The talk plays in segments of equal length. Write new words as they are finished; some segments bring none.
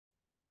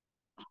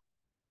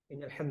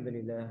إن الحمد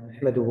لله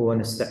نحمده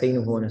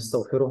ونستعينه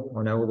ونستغفره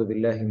ونعوذ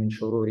بالله من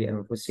شرور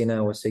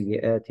أنفسنا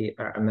وسيئات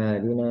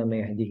أعمالنا. من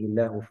يهده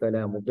الله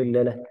فلا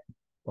مضل له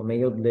ومن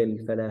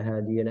يضلل فلا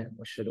هادي له،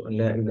 وأشهد أن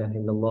لا إله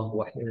إلا الله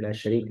وحده لا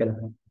شريك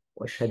له،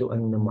 وأشهد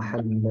أن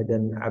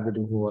محمدا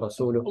عبده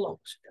ورسوله.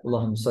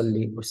 اللهم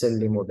صل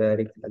وسلم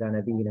وبارك على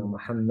نبينا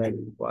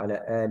محمد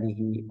وعلى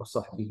آله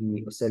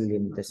وصحبه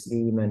وسلم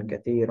تسليما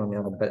كثيرا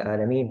يا رب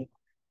العالمين.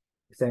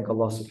 We thank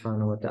Allah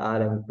subhanahu wa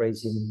ta'ala, we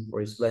praise Him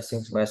for His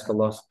blessings. We ask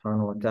Allah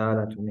subhanahu wa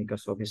ta'ala to make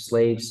us of His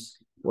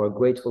slaves. We are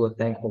grateful and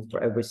thankful for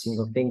every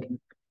single thing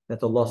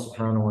that Allah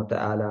subhanahu wa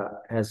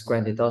ta'ala has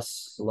granted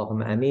us.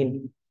 Allahumma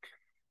ameen.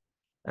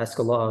 Ask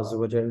Allah azza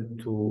wa jal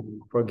to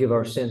forgive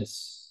our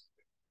sins,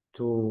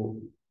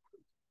 to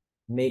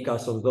make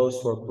us of those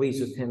who are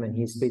pleased with Him and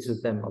He is pleased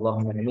with them.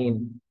 Allahumma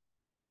ameen.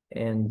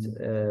 And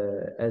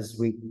as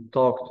we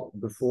talked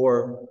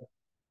before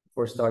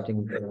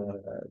starting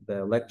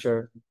the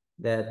lecture,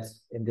 that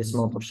in this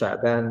month of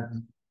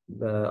Sha'ban,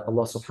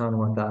 Allah subhanahu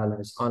wa ta'ala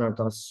has honored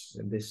us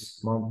in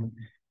this month.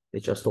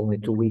 It's just only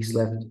 2 weeks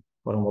left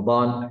for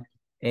Ramadan.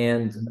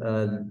 And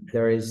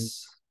there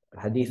is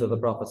a hadith of the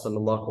Prophet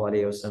sallallahu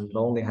alayhi wa sallam, the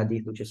only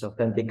hadith which is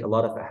authentic. A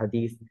lot of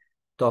hadith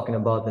talking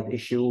about that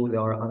issue, they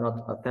are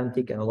not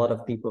authentic, and a lot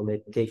of people, they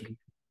take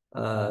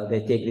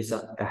this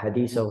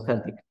hadith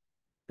authentic.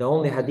 The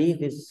only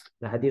hadith is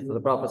the hadith of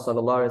the Prophet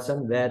sallallahu alayhi wa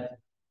sallam that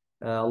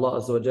Allah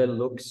Azza wa Jal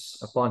looks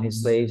upon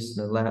His slaves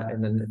in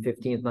the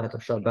 15th night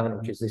of Sha'ban,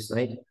 which is this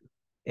night,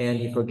 and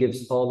He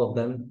forgives all of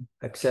them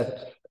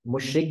except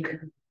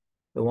mushrik,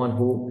 the one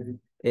who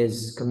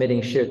is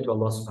committing shirk to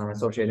Allah subhanahu wa ta'ala,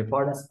 associated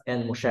partners,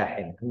 and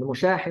mushahin. And the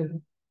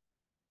mushahin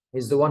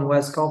is the one who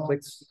has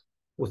conflicts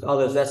with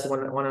others. That's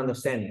one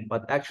understanding.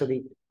 But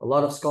actually, a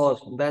lot of scholars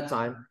from that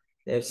time,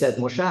 they've said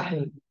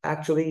mushahin,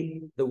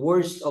 actually, the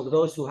worst of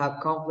those who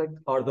have conflict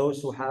are those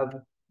who have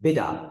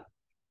bid'ah,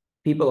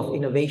 people of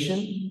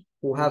innovation,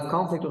 who have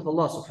conflict with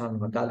Allah subhanahu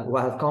wa ta'ala, who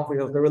have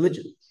conflict with the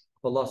religion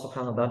of Allah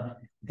subhanahu wa ta'ala.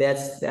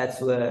 That's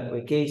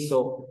the case.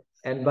 So,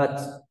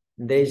 but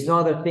there is no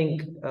other thing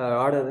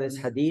other than this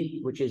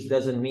hadith, which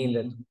doesn't mean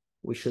that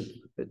we should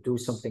do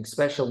something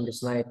special in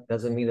this night,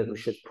 doesn't mean that we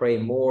should pray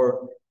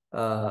more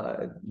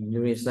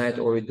during this night,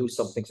 or we do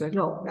something special.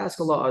 No,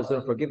 ask Allah Azza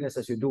wa forgiveness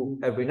as you do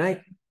every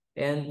night.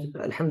 And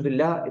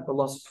alhamdulillah, if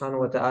Allah subhanahu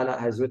wa ta'ala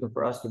has written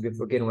for us to be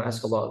forgiven, we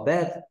ask Allah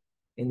that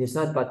in this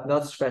night, but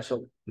not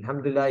special.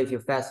 Alhamdulillah, if you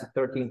fast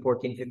 13,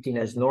 14, 15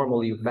 as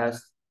normal, you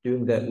fast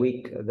during the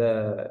week,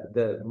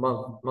 the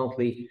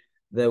monthly,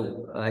 the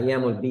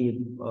ayam will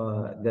be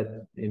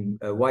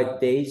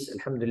white days.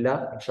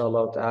 Alhamdulillah,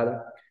 inshallah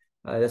ta'ala,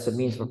 that's a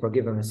means for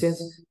forgiving our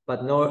sins.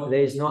 But no, there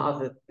is no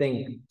other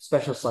thing,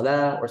 special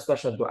salah or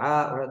special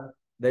dua, or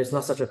there is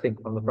not such a thing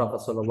from the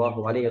Prophet sallallahu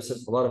alaihi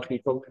wasallam. A lot of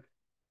people,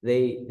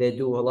 they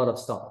do a lot of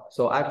stuff.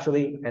 So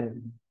actually,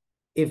 and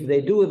if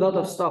they do a lot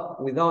of stuff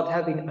without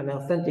having an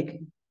authentic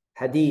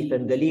hadith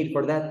and dalil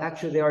for that,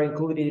 actually they are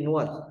included in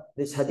what?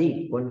 This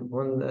hadith. When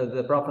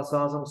the Prophet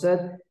ﷺ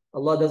said,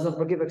 Allah doesn't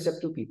forgive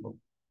except two people,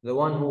 the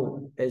one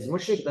who is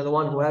mushrik and the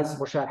one who has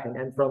mushahin.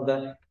 And from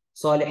the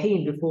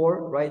salihin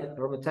before, right,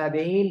 from the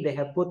tabi'een, they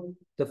have put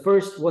the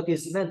first, what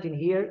is meant in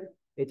here,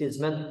 it is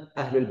meant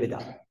ahlul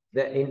bid'ah,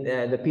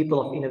 the people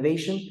of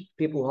innovation,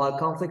 people who have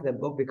conflict,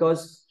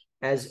 because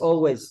as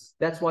always,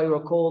 that's why we are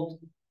called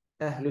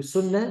أهل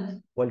السنة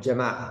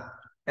والجماعة،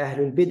 أهل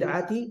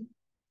البدعة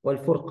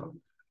والفرقة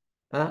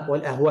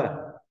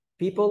والأهواء.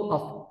 People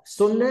of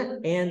sunnah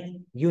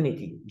and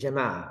unity,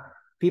 jama'ah.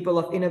 People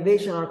of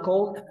innovation are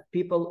called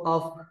people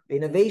of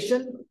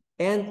innovation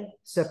and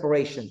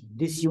separation,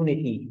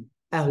 disunity,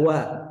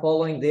 ahwa,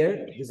 following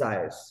their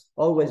desires.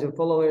 Always you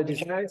follow your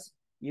desires,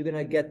 you're going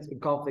to get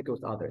in conflict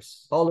with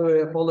others. Follow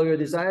your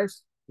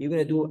desires, you're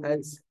going to do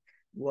as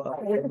what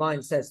your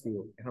mind says to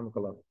you.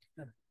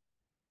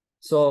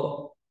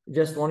 So,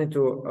 just wanted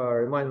to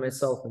remind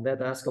myself and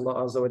that, ask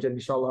Allah Azza wa Jalla,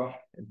 inshallah,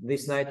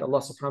 this night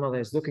Allah subhanahu wa ta'ala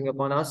is looking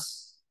upon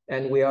us,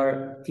 and we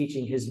are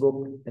teaching His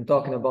book and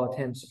talking about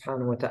Him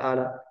subhanahu wa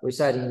ta'ala,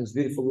 reciting His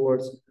beautiful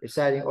words,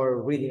 reciting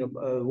or reading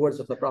words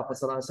of the Prophet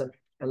sallallahu alaihi wasallam,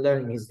 and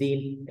learning His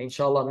deen.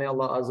 Inshallah, may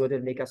Allah Azza wa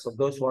Jalla make us of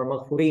those who are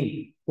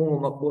maghfureen,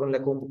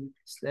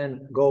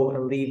 and go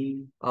and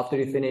leave after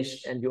you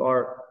finish and you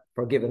are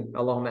forgiven.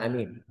 Allahumma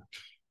ameen.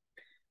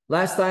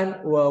 Last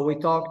time we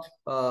talked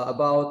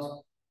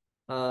about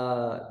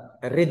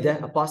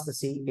ridda,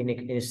 apostasy in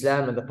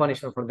Islam, and the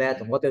punishment for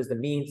that, and what is the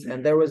means.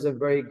 And there was a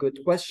very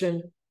good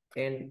question.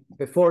 And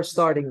before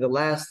starting the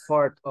last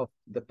part of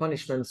the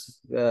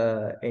punishments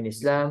in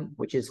Islam,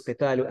 which is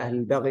qitalu ahl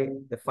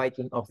al-baghi, the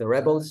fighting of the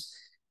rebels,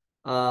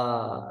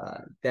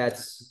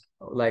 that's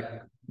like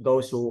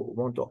those who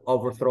want to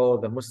overthrow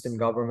the Muslim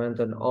government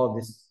and all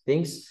these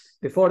things.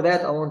 Before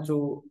that, I want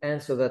to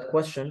answer that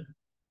question.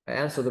 I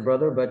answer the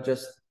brother, but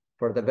just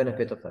for the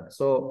benefit of them.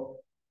 So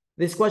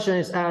this question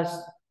is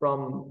asked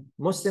from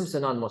Muslims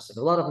and non-Muslims.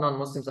 A lot of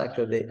non-Muslims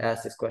actually, they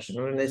ask this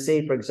question. When they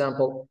say, for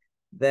example,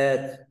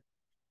 that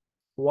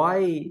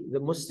why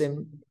the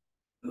Muslim,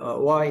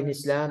 why in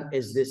Islam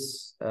is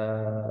this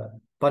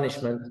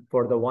punishment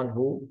for the one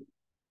who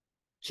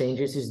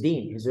changes his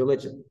deen, his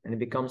religion, and he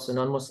becomes a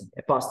non-Muslim,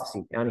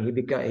 apostasy, and he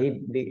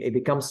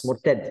becomes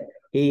Murtad.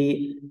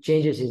 He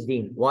changes his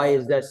deen. Why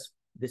is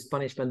this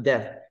punishment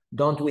death?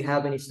 Don't we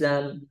have in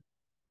Islam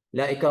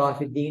la ikrah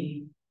fi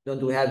din?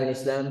 Don't we have in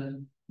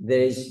Islam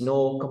there is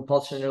no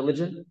compulsion in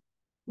religion?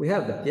 We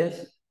have that,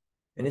 yes,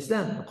 in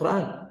Islam, the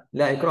Quran,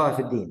 la ikrah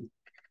fi din.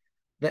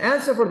 The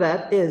answer for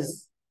that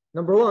is,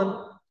 number one,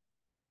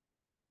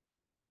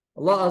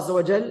 Allah Azza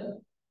wa Jal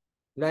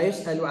لا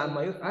يسأل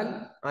عما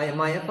يفعل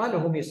ما يفعل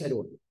وهم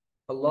يسألون.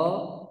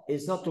 Allah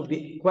is not to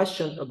be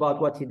questioned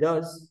about what he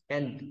does,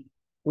 and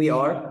we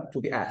are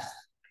to be asked.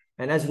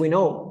 And as we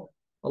know,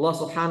 Allah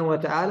subhanahu wa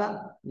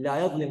ta'ala لا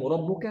يظلم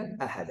ربك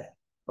أحدا.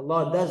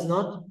 Allah does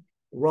not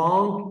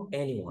wrong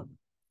anyone.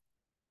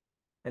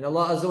 And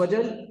Allah Azza wa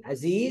Jal,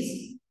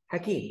 Aziz,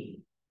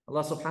 Hakim.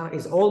 Allah subhanahu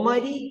is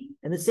almighty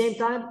and at the same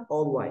time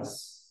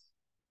all-wise.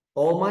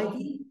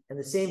 Almighty and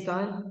at the same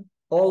time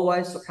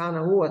all-wise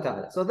subhanahu wa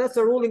ta'ala. So that's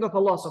the ruling of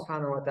Allah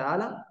subhanahu wa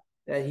ta'ala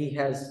that he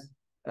has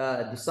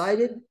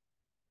decided.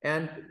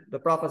 And the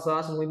Prophet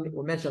sallallahu alaihi wasallam,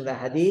 we mentioned the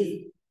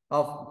hadith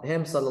of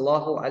him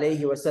sallallahu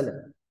alayhi wa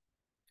sallam.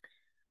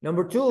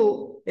 Number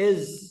two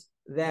is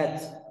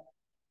that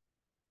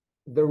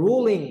the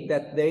ruling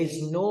that there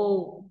is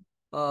no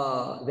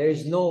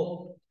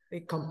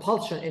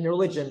compulsion in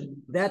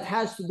religion, that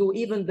has to do,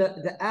 even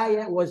the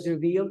ayah was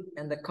revealed,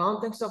 and the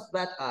context of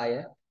that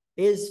ayah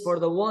is for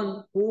the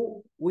one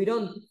who we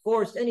don't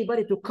force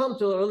anybody to come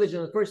to the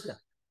religion the first time.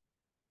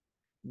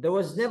 There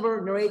was never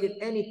narrated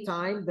any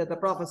time that the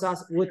Prophet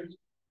would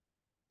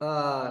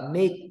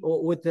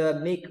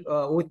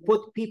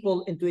put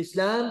people into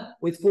Islam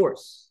with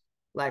force,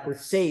 like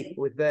with safe,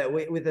 with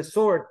the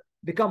sword.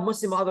 Become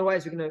Muslim,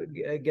 otherwise you're gonna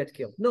get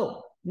killed.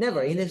 No,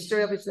 never in the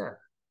history of Islam.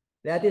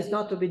 That is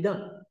not to be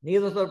done.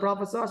 Neither the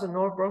Prophet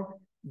nor from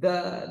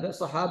the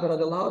Sahaba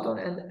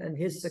and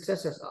his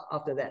successors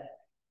after that.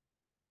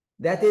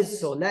 That is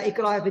so. La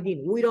ikrah fi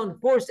din. We don't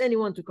force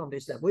anyone to come to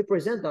Islam. We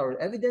present our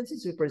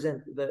evidences. We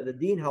present the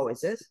deen how it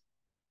says.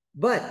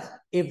 But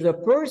if the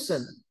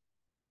person,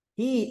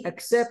 he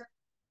accept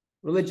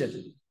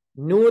religion,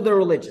 knew the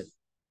religion,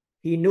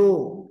 he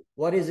knew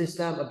what is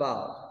Islam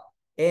about,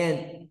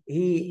 and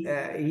he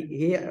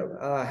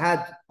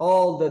had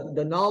all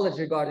the knowledge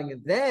regarding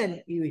it,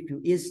 then if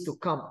he is to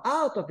come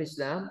out of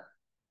Islam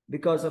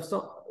because of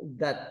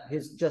that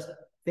his just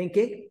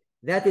thinking,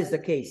 that is the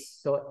case.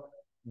 So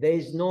there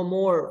is no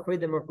more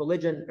freedom of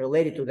religion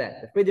related to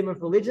that. The freedom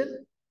of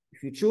religion,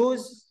 if you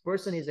choose,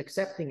 person is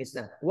accepting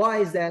Islam. Why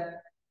is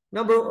that?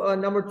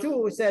 Number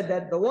two, we said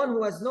that the one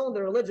who has known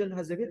the religion,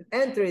 has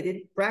entered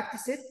it,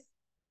 practiced it,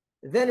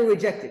 then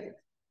rejected it,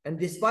 and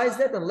despised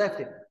it and left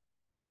it.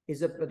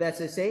 That's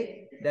to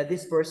say that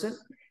this person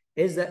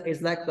is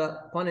like the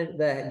punish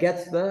that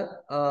gets the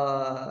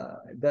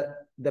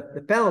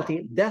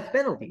penalty, death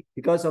penalty,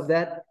 because of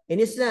that. In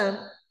Islam,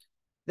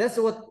 that's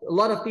what a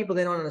lot of people,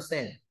 they don't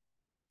understand,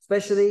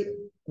 especially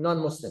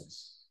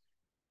non-Muslims.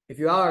 If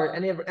you are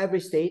in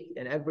every state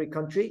and every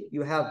country,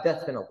 you have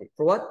death penalty.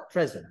 For what?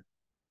 Treason.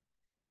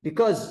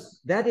 Because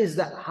that is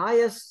the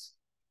highest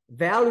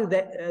value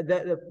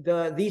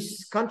that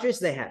these countries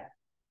they have.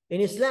 In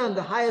Islam,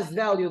 the highest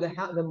value,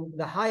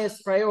 the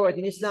highest priority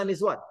in Islam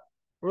is what?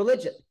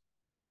 Religion.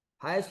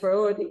 Highest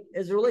priority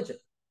is religion.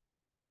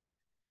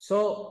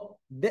 So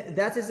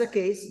that is the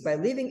case by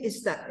leaving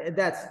Islam.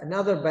 That's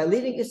another, by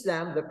leaving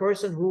Islam, the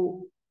person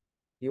who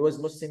he was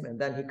Muslim and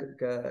then he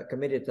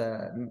committed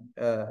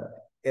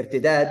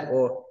irtidad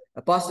or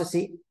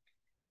apostasy,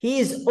 he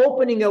is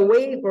opening a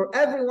way for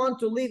everyone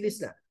to leave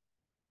Islam,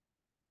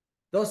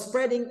 thus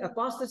spreading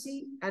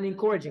apostasy and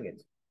encouraging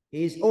it.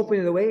 He is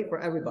opening the way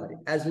for everybody.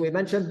 As we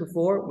mentioned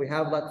before, we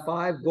have like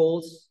 5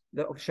 goals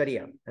of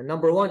Sharia, and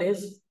number 1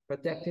 is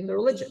protecting the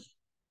religion.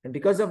 And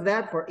because of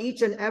that, for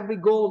each and every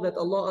goal that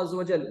Allah Azza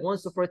wa Jal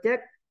wants to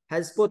protect,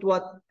 has put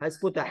what? Has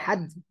put a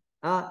had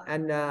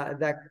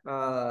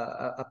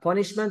a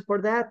punishment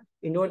for that,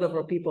 in order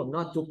for people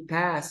not to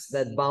pass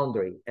that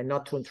boundary and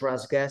not to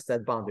transgress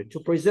that boundary. To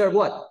preserve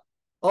what?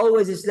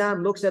 Always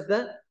Islam looks at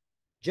the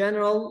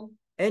general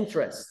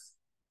interest,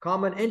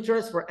 common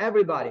interest for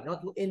everybody,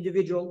 not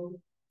individual,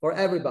 for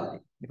everybody.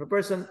 If a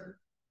person,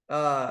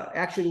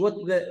 actually what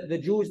the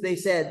Jews, they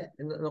said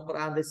in the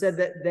Quran, they said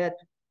that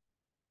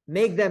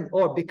make them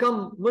or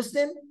become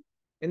Muslim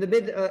in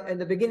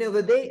the beginning of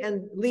the day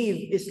and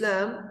leave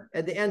Islam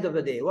at the end of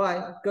the day.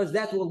 Why? Because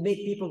that will make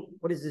people,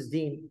 what is this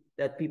deen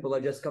that people are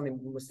just coming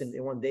Muslim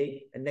in one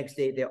day and next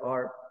day they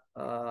are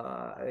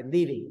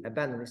leaving,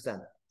 abandoning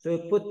Islam. So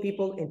it put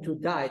people into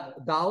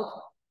doubt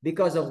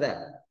because of that.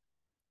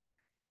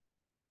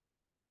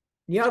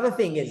 The other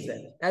thing is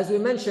that, as we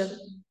mentioned,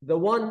 the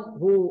one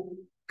who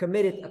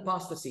committed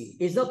apostasy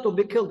is not to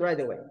be killed right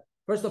away.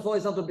 First of all,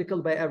 it's not to be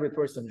killed by every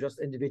person,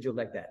 just individual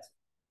like that.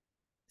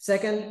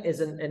 Second is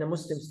in a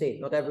Muslim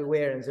state, not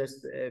everywhere in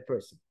just a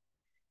person.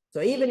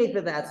 So even if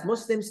that's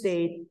Muslim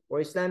state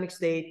or Islamic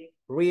state,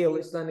 real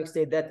Islamic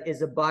state that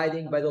is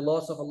abiding by the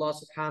laws of Allah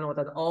subhanahu wa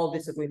ta'ala, all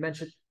this that we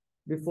mentioned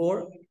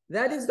before,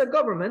 that is the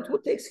government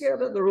who takes care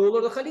of the rule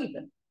of the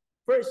Khalifa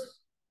first.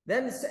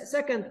 Then the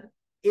second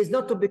is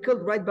not to be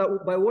killed right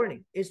by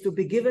warning, is to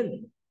be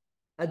given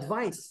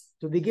advice,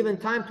 to be given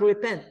time to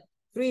repent.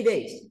 3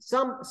 days.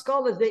 Some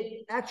scholars,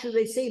 they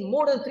say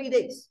more than 3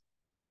 days.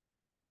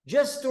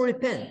 Just to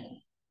repent.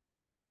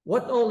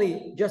 What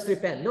only just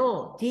repent?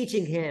 No,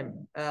 teaching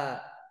him,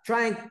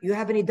 trying, you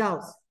have any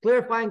doubts,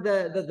 clarifying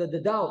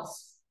the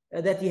doubts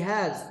that he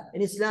has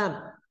in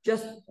Islam,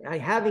 just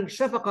having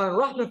shafaqah and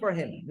rahmah for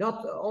him,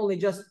 not only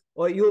just,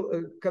 or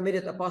you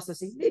committed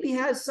apostasy. Maybe he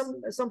has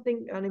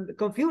something,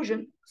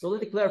 confusion, so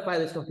let me clarify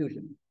this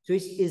confusion. So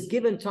he's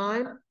given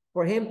time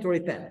for him to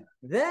repent.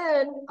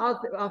 Then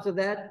after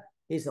that,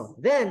 he's on.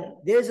 Then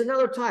there's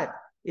another type.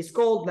 It's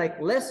called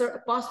like lesser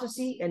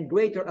apostasy and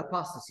greater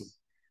apostasy.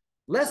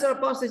 Lesser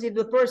apostasy,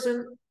 the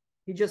person,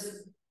 he just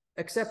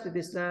accepted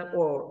Islam,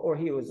 or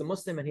he was a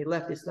Muslim and he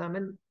left Islam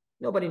and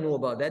nobody knew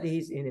about that.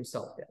 He's in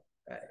himself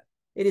there.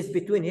 It is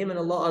between him and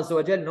Allah Azza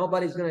wa Jal.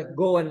 Nobody's going to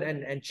go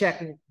and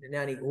check,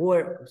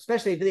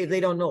 especially if they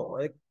don't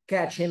know,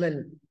 catch him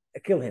and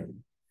kill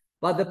him.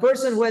 But the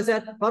person who has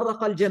that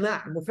farraq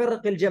al-jama'a,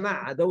 mufarriq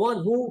al-jama'a, the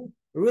one who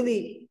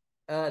really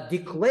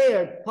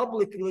declared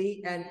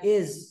publicly and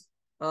is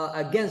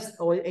against,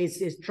 or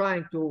is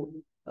trying to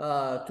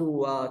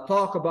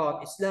talk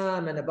about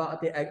Islam and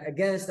about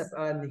against,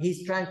 and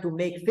he's trying to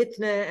make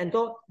fitna and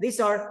talk. This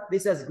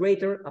is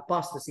greater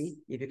apostasy,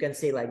 if you can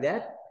say like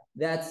that.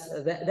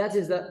 That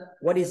is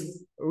what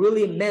is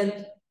really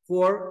meant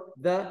for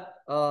the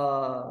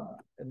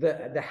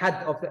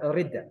had of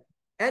ridda.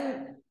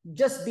 And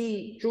just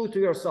be true to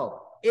yourself.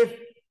 If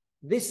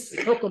this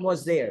hukum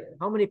was there,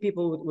 how many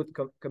people would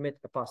commit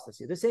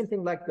apostasy? The same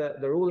thing like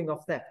the ruling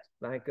of theft,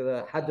 like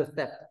the had of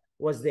theft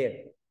was there.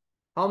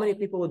 How many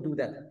people would do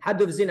that? Had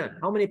of zina,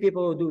 how many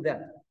people would do that?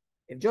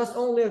 If just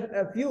only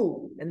a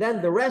few, and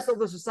then the rest of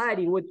the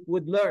society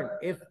would learn.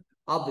 If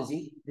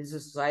obviously this is a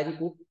society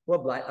who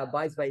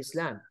abides by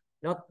Islam.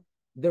 Not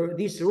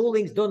these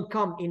rulings don't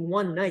come in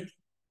one night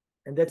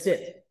and that's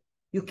it.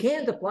 You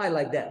can't apply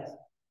like that.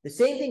 The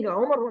same thing,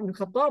 Umar ibn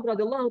Khattab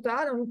radiallahu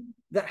ta'ala,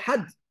 the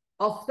had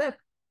of theft,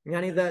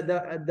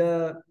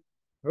 the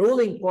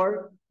ruling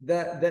for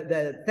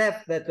the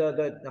theft, that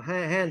the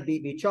hand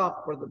be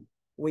chopped for the,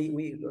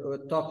 we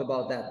talked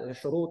about that, the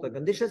shurut, the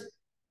conditions.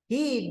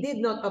 He did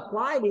not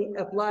apply it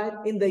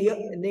in the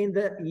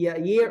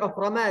year of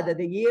Ramadan,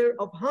 the year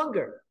of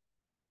hunger.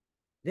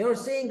 They were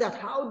saying that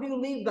how do you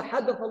leave the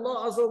had of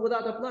Allah Azza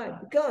without applying?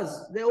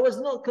 Because there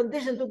was no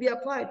condition to be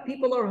applied.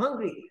 People are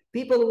hungry.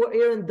 People were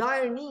in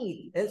dire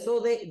need. And so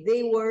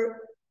they were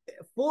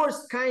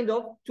forced kind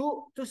of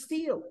to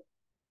steal.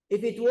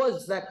 If it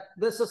was like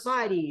the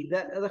society,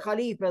 the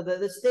Khalifa,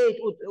 the state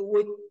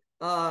would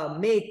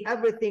make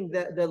everything,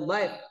 the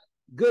life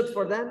good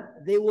for them,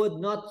 they would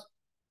not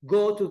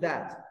go to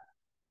that.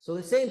 So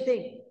the same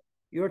thing.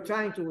 You're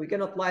trying to, we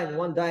cannot apply in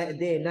one day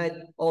and night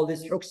all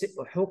this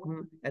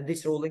hukm and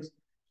these rulings.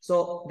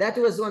 So that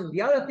was one.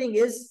 The other thing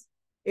is,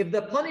 if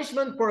the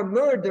punishment for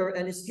murder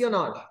and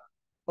espionage,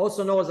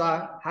 also known as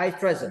high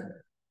treason,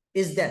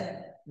 is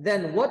death,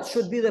 then what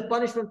should be the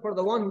punishment for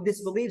the one who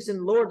disbelieves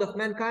in Lord of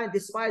mankind,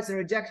 despises and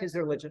rejects his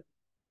religion?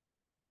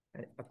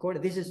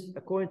 This is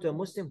according to a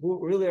Muslim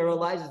who really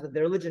realizes that the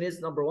religion is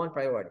number one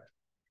priority.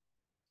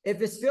 If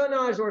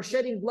espionage or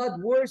shedding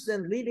blood worse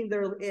than leaving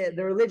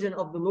the religion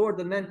of the Lord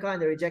of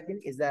mankind and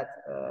rejecting, is that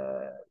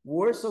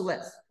worse or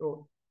less?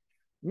 So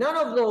none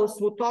of those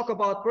who talk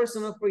about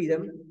personal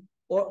freedom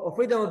or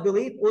freedom of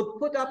belief would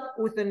put up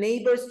with a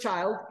neighbor's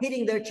child,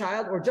 hitting their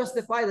child, or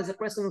justify it as a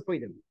personal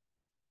freedom.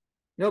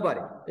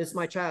 Nobody. It's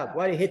my child.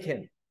 Why do you hit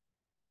him?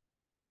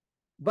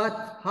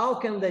 But how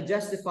can they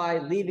justify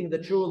leaving the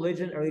true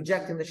religion and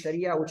rejecting the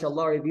Sharia, which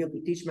Allah revealed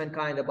to teach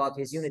mankind about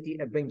His unity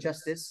and bring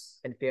justice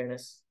and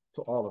fairness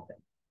to all of them?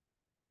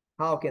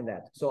 How can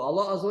that? So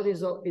Allah Azza wa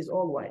Jalla is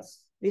all wise.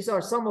 These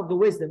are some of the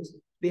wisdoms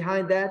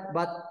behind that,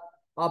 but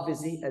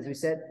obviously, as we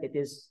said,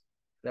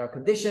 there are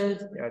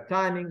conditions, there are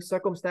timings,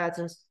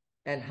 circumstances,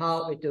 and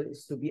how it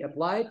is to be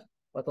applied.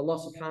 But Allah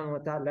subhanahu wa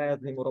ta'ala, la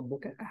yadhlimu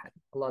rabbuka ahad.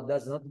 Allah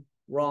does not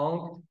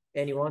wrong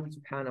anyone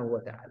subhanahu wa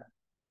ta'ala.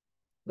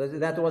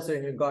 That was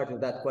in regard to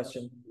that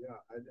question. Yeah,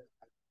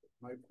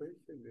 my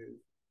question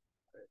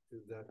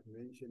is that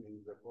mentioned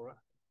in the Quran?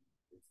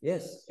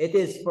 Yes, it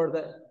is for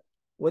the,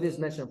 what is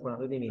mentioned in Quran?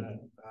 What do you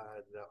mean?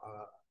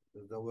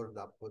 The word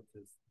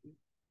apostasy.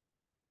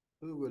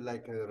 Who will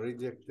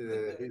reject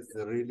his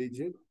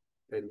religion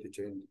and to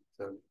change.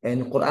 So.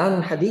 And Quran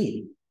and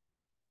Hadith.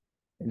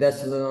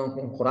 That's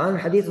the Quran and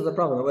Hadith of the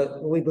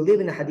Prophet. We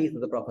believe in the Hadith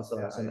of the Prophet.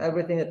 Yeah,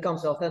 everything that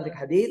comes to authentic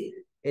Hadith,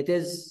 it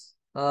is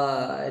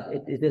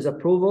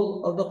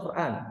approval of the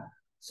Quran.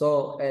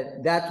 So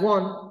that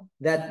one,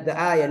 that the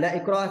ayah, La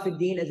ikraha fi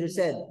din, as you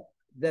said,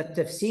 the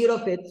tafsir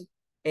of it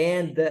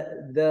and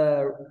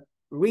the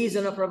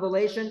reason of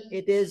revelation,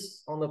 it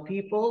is on the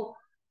people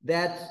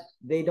that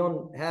they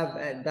don't have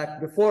that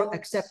before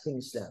accepting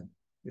Islam.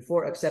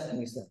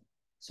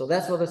 So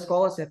that's what the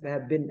scholars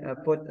have been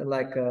put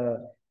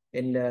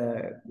in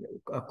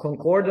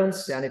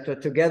concordance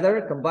and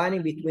together,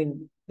 combining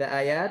between the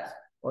ayat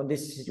on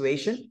this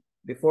situation.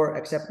 before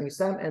accepting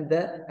Islam, and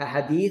the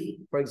hadith,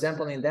 for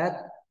example, in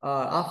that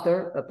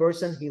after a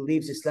person he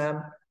leaves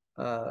Islam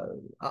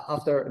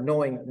after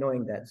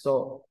knowing that.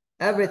 So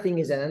everything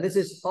is in, and this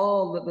is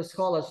all the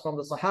scholars from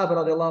the Sahaba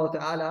radiallahu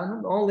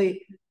ta'ala.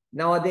 Only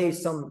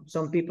nowadays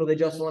some people, they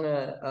just want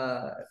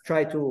to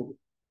try to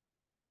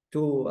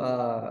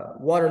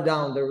water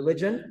down the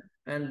religion,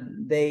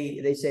 and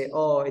they say,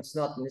 oh, it's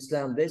not in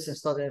Islam this,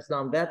 it's not in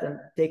Islam that, and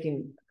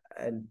taking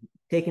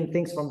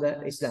things from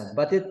the Islam.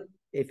 But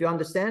if you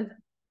understand,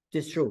 it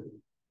is true.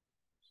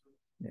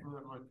 Yeah.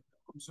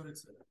 I'm sorry,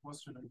 it's a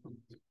question.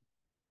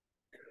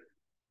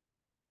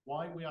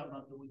 Why we are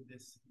not doing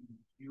this in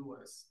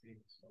US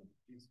states? So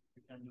please,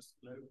 you can just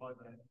clarify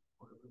that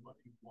for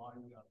everybody, why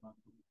we are not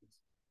doing this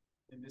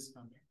in this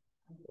country.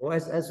 Well,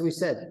 as we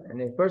said,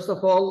 and first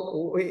of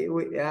all,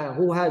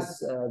 who has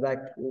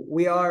that?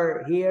 We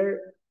are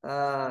here.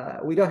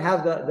 We don't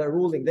have the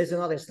ruling. There's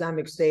another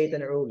Islamic state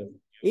and a ruling.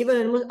 Even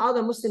in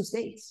other Muslim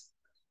states,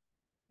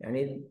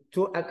 and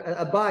to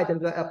abide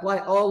and to apply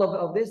all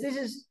of this. This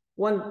is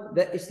one,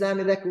 the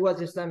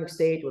Islamic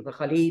state with the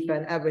Khalifa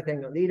and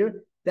everything, a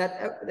leader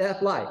that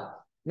apply.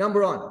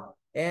 Number one,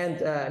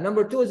 and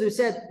number two, as we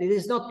said, it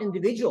is not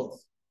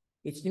individuals.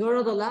 You're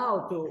not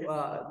allowed to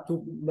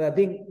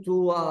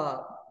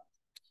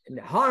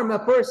harm a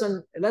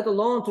person, let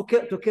alone to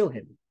kill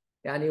him,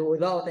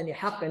 without any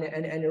haqq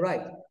and any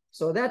right.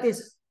 So that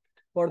is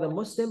for the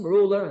Muslim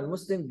ruler and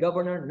Muslim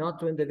governor, not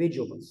to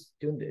individuals,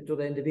 to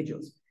the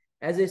individuals.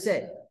 As I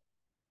said,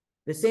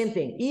 the same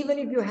thing. Even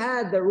if you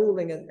had the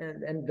ruling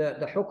and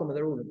the hukum of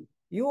the ruling,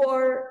 you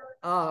are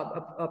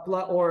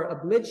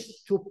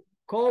obliged to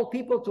call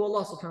people to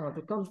Allah subhanahu wa ta'ala,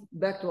 to come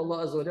back to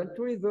Allah azza wa jalla,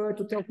 to revert,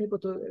 to tell people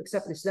to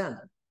accept Islam.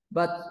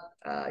 But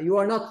you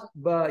are not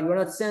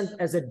sent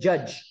as a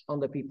judge on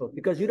the people,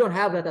 because you don't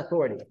have that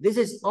authority. This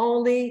is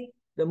only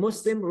the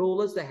Muslim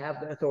rulers that have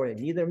the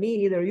authority. Neither me,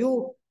 neither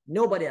you,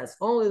 nobody else.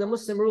 Only the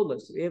Muslim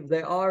rulers, if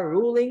they are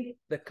ruling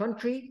the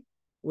country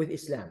with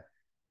Islam.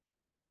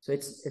 So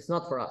it's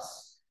not for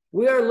us.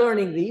 We are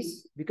learning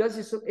these because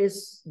this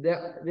is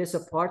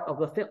a part of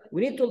the fiqh.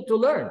 We need to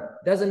learn.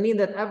 Doesn't mean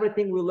that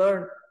everything we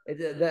learn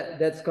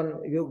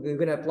you're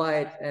going to apply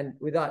it, and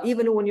without,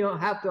 even when you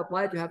have to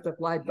apply it, you have to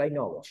apply it by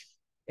knowledge,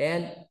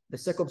 and the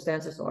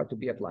circumstances are to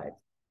be applied.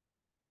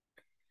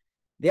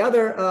 The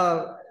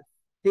other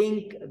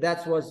thing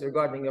that was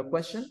regarding your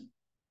question,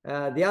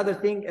 the other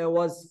thing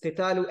was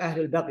qitalu ahl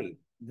al-baghi,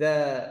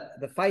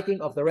 the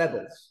fighting of the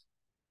rebels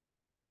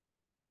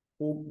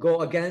who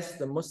go against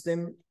the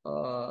Muslim,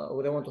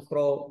 who they want to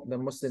throw the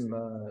Muslim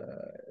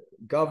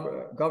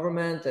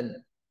government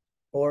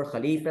or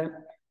Khalifa.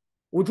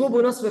 وجوب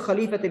نصب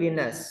خليفة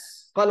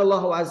للناس. قال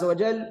الله عز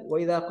وجل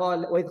وإذ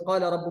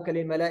قال ربك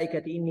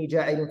للملائكة إني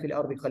جاعل في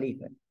الأرض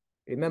خليفة.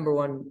 Remember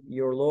when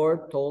your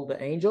Lord told the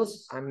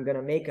angels, I'm going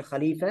to make a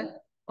Khalifa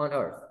on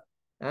earth.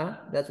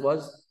 That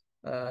was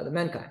the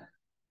mankind.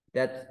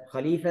 That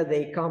Khalifa,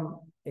 they come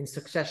in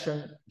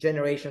succession,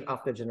 generation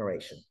after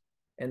generation.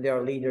 And they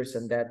are leaders,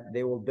 and that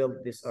they will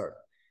build this earth.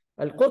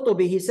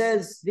 Al-Qurtubi, he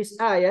says, this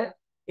ayah,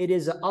 it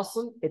is an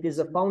asl, it is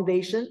a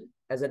foundation,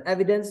 as an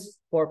evidence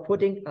for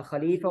putting a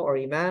Khalifa or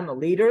Imam, a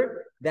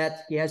leader,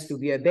 that he has to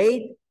be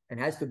obeyed and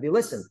has to be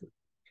listened to.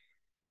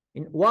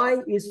 And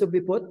why is to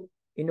be put?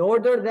 In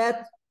order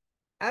that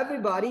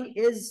everybody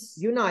is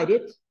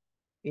united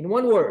in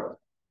one word,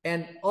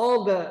 and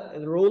all the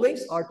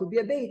rulings are to be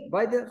obeyed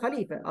by the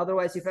Khalifa.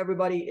 Otherwise, if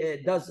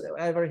everybody does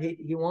whatever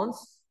he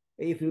wants,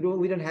 if we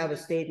don't have a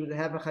state, we don't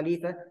have a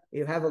Khalifa,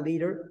 you have a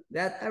leader,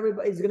 that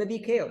everybody is going to be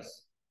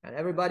chaos, and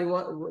everybody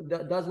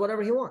does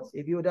whatever he wants.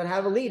 If you don't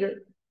have a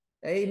leader,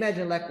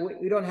 imagine like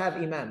we don't have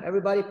Imam.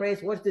 Everybody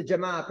prays. What's the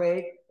Jama'ah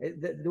pray?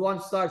 The one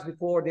starts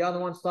before, the other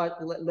one starts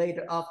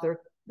later after.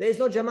 There is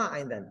no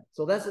Jama'ah in them.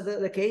 So that's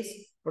the case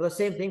for the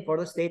same thing for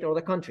the state or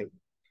the country.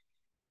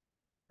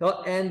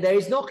 So, and there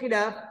is no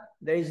khilaf,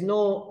 there is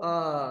no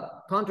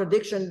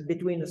contradiction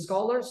between the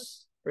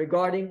scholars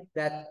regarding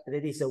that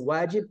it is a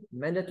wajib,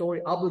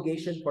 mandatory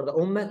obligation for the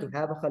ummah to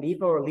have a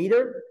Khalifa or a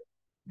leader,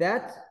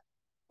 that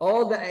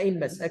all the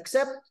A'immas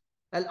except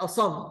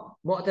Al-Asam,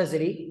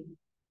 Mu'tazili,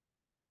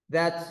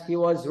 that he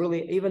was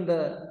really, even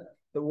the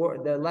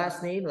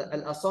last name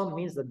Al-Asam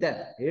means the deaf.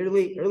 He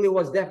really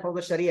was deaf from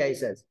the Sharia, he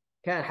says.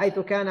 حيث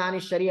كان عن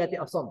الشريعة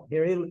أصم.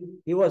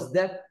 He was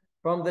deaf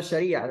from the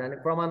Sharia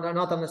and from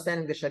not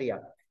understanding the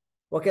Sharia.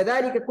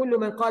 وكذلك كل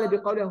من قال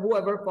بقوله,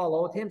 whoever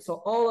followed him.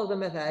 So all of the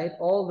madhahib,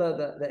 all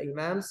the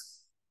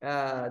Imams,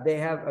 they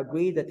have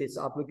agreed that it's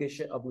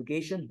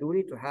obligation,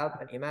 duty to have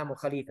an Imam or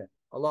Khalifa.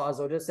 Allah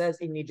Azza wa Jalla says,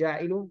 إني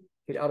جاعل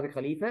في الأرض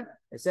خليفة.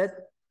 It said,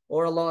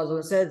 or Allah Azza wa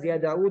Jalla says, يا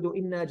داود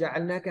إنا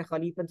جعلناك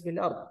خليفة في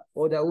الأرض.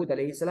 O Dawood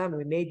alayhi salam,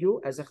 we made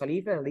you as a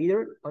Khalifa and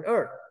leader on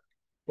earth.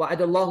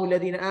 وعد الله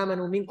الذين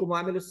آمنوا منكم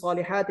وعملوا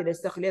الصالحات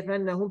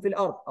ليستخلفنهم في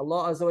الأرض.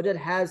 Allah Azza wa Jalla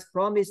has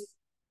promised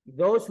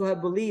those who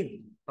have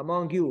believed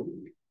among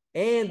you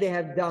and they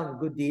have done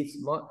good deeds,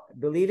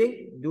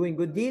 believing, doing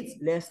good deeds,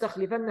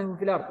 ليستخلفنهم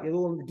في الأرض. He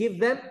will give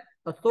them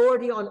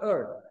authority on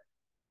earth,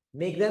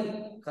 make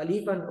them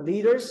Khalifa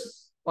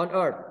leaders on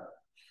earth.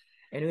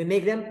 And we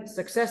make them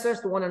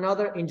successors to one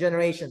another in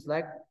generations,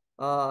 like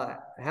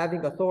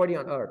having authority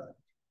on earth.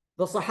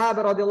 The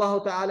Sahaba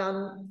radiallahu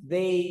ta'ala,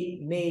 they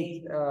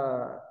made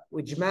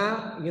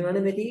ijma',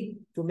 unanimity,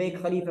 to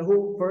make Khalifa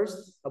who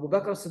first? Abu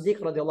Bakr as-Siddiq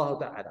radiallahu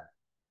ta'ala.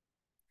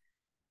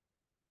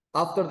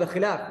 After the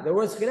Khilaf,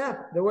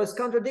 there was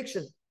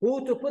contradiction.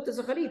 Who to put as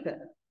a Khalifa?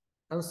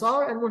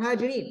 Ansar and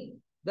Muhajirin.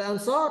 The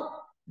Ansar,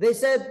 they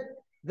said,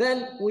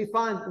 then we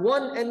find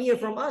one Emir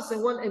from us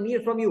and one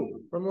Emir from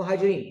you, from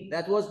Muhajirin.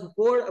 That was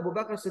before Abu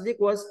Bakr as-Siddiq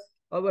was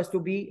to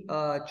be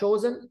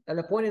chosen and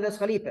appointed as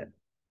Khalifa.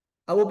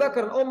 Abu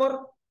Bakr and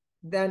Umar,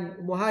 then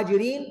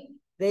Muhajirin,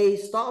 they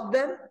stopped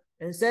them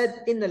and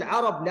said, إِنَّ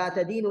الْعَرَبْ لَا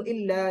تَدِينُ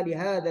إِلَّا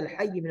لِهَذَا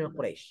الْحَيِّ مِنَ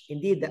الْقُرَيْشِ.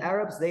 Indeed, the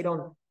Arabs, they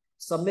don't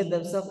submit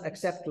themselves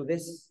except to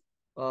this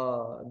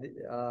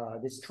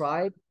this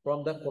tribe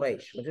from the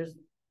Quraysh, which is,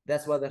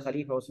 that's why the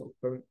Khalifa was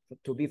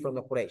to be from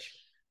the Quraysh.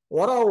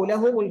 وَرَوْا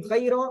لَهُمُ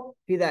الْخَيْرَ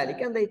فِي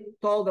ذَلِكَ. And they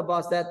told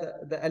about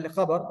that, the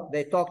al-khabar,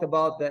 they talked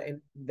about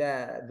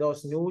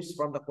those news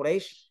from the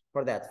Quraysh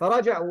for that.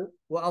 فَرَجَعُوا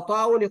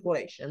وَأَطَاعُوا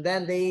لِقُرَيْش. And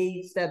then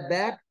they stepped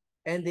back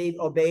and they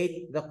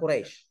obeyed the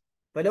Quraysh.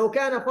 فَلَوْ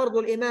كَانَ فَرْضُ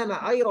الْإِمَامَ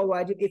غَيْرَ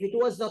وَاجِبٍ. If it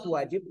was not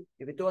wajib,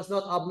 if it was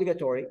not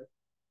obligatory,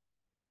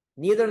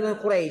 neither than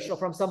Quraysh or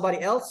from somebody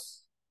else,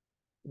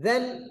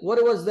 then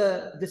what was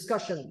the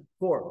discussion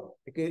for?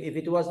 If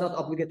it was not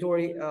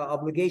obligatory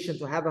obligation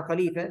to have a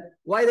Khalifa,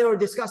 why they were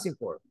discussing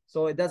for?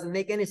 So it doesn't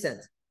make any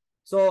sense.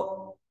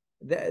 So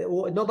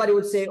nobody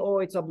would say, oh,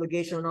 it's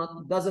obligation or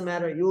not. Doesn't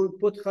matter. You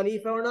put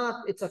Khalifa or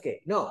not, it's okay.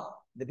 No,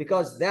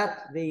 because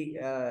that they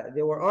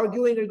were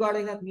arguing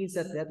regarding that means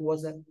that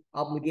was an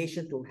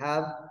obligation to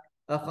have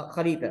a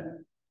Khalifa.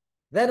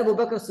 Then Abu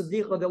Bakr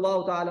as-Siddiq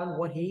radiallahu ta'ala,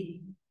 when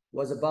he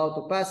was about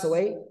to pass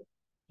away,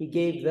 he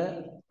gave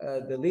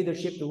the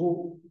leadership to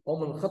who?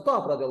 Umar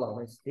al-Khattab radiallahu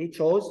anhu. He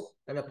chose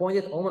and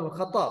appointed Umar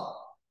al-Khattab.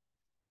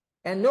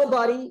 And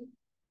nobody,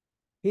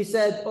 he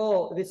said,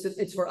 oh,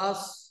 it's for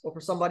us or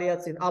for somebody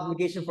else, an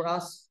obligation for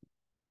us.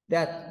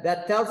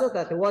 That tells us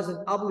that there was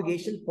an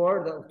obligation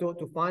for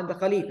to find the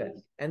Khalifa.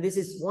 And this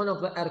is one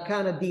of the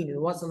arkan ad-din, and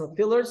one of the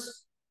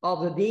pillars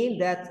of the deen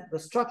that the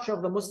structure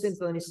of the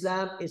Muslims and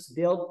Islam is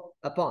built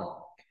upon.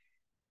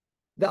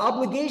 The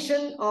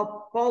obligation of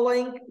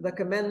following the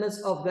commandments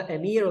of the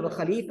Emir or the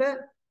Khalifa,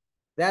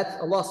 that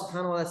Allah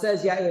subhanahu wa ta'ala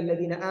says, Ya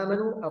ayyuhalladhina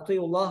amanu,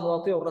 ati'u Allah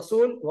wa ati'u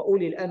Rasul, wa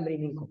ulil amri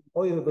minkum.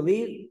 O you who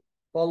believe,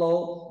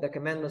 follow the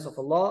commandments of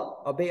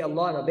Allah, obey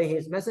Allah and obey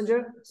His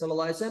Messenger,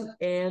 sallallahu alayhi wa sallam,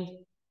 and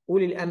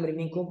ulil amri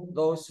minkum,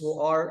 those who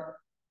are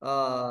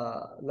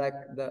like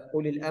the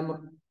ulil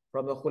amr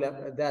from the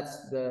khulaf,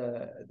 that's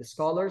the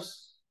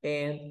scholars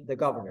and the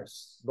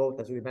governors,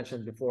 both as we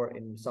mentioned before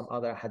in some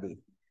other hadith.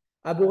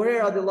 Abu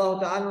Hurairah radiallahu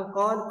ta'ala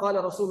قال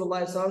رسول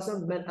الله صلى الله عليه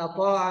وسلم من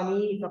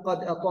أطاعني فقد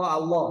أطاع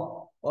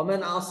الله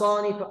ومن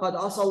عصاني فقد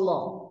عصى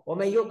الله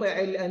ومن يطع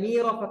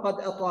الأمير فقد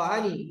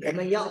أطاعني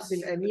ومن يعصي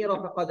الأمير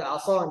فقد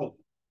عصاني.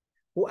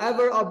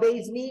 Whoever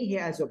obeys me, he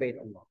has obeyed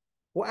Allah.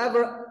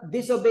 Whoever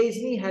disobeys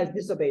me has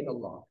disobeyed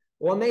Allah.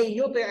 وَمَن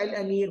يُطِعِ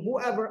الْأَمِيرِ.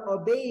 Whoever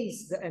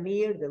obeys the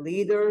Amir, the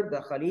leader,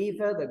 the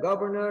Khalifa, the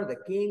governor, the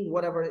king,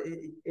 whatever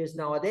it is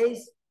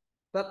nowadays,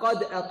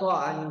 فَقَدْ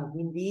أَطَاعَنِي.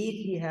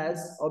 Indeed, he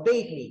has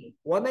obeyed me.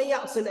 وَمَن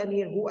يَعْصِ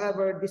الْأَمِيرِ.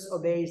 Whoever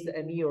disobeys the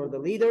Amir or the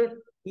leader,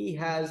 he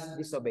has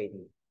disobeyed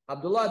me.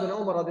 Abdullah ibn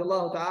Umar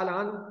radiallahu ta'ala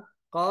anhu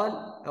قال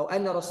أو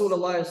أن رسول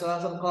الله صلى الله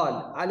عليه وسلم قال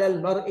على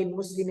المرء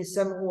المسلم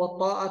السمع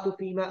والطاعة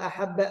فيما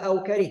أحب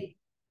أو كره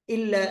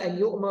إلا أن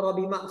يؤمر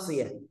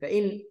بمعصية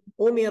فإن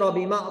أمر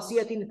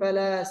بمعصية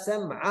فلا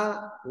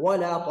سمع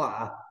ولا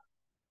طاعة.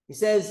 He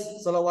says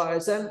صلى الله عليه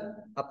وسلم,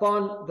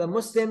 upon the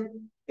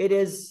Muslim it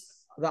is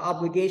the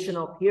obligation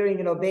of hearing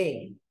and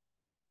obeying,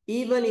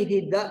 even if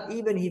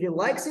he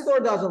likes it or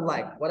doesn't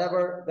like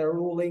whatever the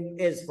ruling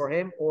is for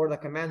him or the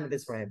commandment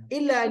is for him.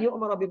 إلا أن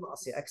يؤمر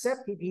بمعصية,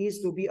 except if he is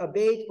to be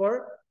obeyed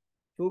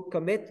to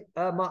commit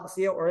a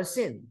ma'asiyah or a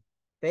sin.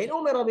 فإن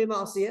أمر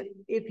بمعصية,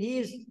 if he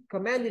is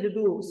commanded to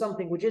do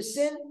something which is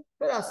sin,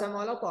 فلا سمع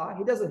ولا طاعة,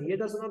 he doesn't hear,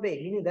 doesn't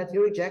obey, meaning that he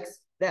rejects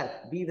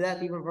that, be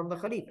that even from the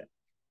Khalifa.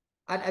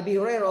 And Abi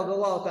Hurairah رضي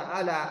الله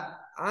تعالى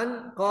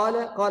عنه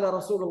قال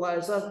رسول الله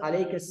صلى الله عليه وسلم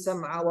عليك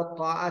السمع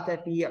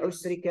والطاعة في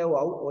عسرك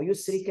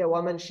ويسرك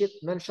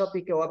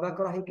ومنشطك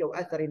ومكرهك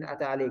وأثرة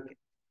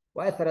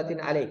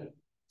عليك.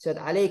 Said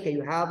عليك,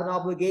 you have an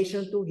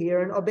obligation to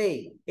hear and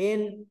obey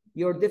in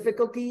your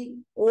difficulty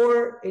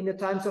or in the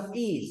times of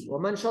ease.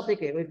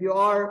 ومنشطك, if you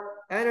are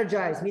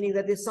energized, meaning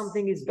that this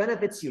something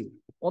benefits you.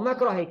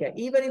 ومكرهك,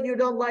 even if you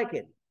don't like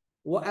it.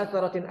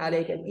 وأثرة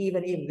عليك, and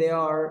even if they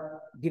are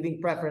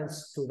giving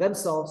preference to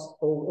themselves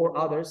or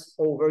others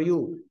over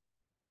you.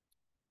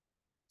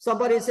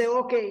 Somebody say,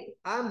 okay,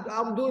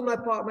 I'm doing my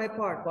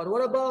part, but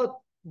what about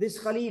this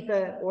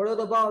Khalifa, or what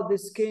about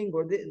this king,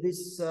 or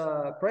this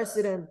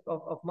president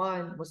of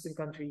mine, Muslim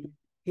country?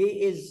 He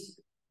is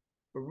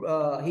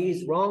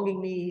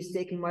wronging me, he's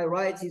taking my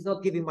rights, he's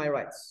not giving my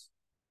rights.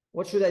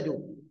 What should I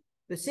do?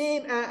 The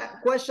same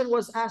question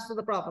was asked to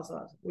the Prophet.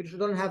 We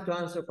don't have to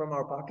answer from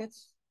our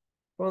pockets.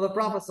 from the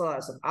Prophet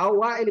ﷺ. عن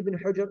وائل بن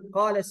حجر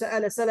قال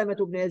سأل سلمة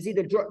بن يزيد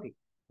الجعفي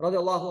رضي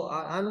الله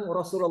عنه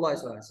رسول الله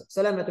صلى الله عليه وسلم.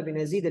 سلمة بن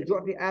يزيد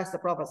الجعفي asked the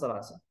Prophet صلى الله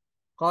عليه وسلم.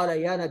 قال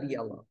يا نبي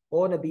الله,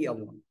 O نبي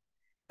الله,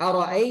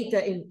 أرأيت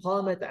إن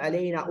قامت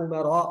علينا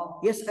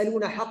أمراء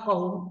يسألون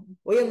حقهم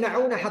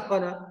ويمنعون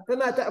حقنا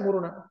فما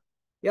تأمرنا؟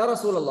 يا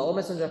رسول الله, O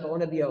Messenger of Allah, O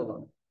Nabi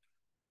Allah,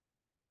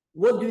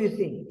 what do you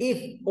think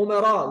if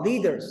umara,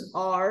 leaders,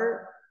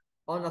 are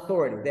on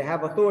authority, they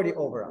have authority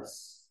over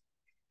us,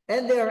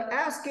 and they are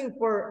asking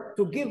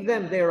to give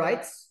them their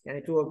rights,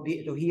 and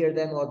to hear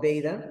them,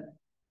 obey them,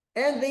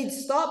 and they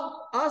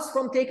stop us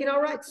from taking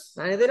our rights,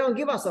 and they don't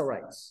give us our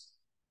rights?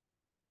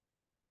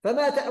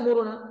 فما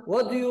تأمرنا?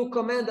 What do you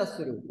command us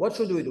to do? What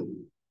should we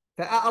do?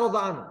 فأعرض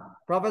عنه.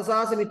 Prophet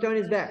ﷺ, he turned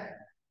his back.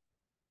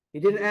 He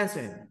didn't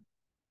answer him.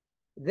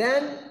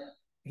 Then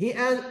he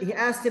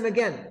asked him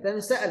again. Then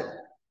سأله.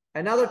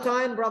 Another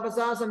time, Prophet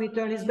ﷺ, he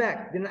turned his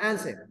back. Didn't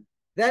answer him.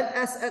 Then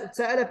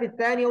سأل في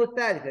الثانية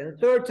والثالثة. And the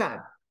third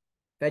time.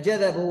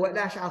 فجذبه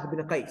الأشعث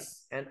بن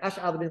قيس. And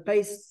Ash'ath bin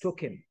Qais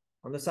took him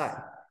on the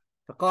side.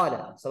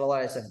 فقال صلى الله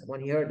عليه وسلم, when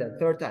he heard that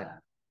third time,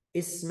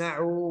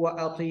 اسمعوا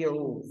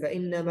وأطيعوا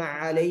فإنما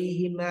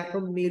عليهم ما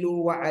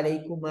حملوا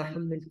وعليكم ما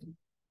حملتم.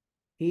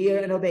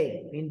 Hear and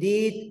obey.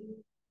 Indeed,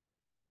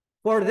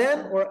 for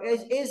them, or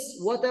is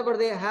whatever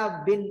they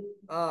have been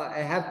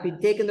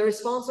taken the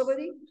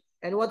responsibility,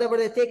 and whatever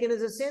they taken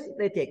as a sin,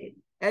 they take it.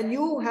 And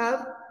you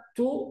have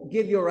to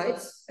give your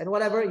rights, and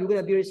whatever, you're going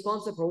to be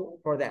responsible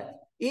for that.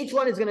 Each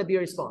one is going to be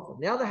responsible.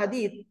 Now the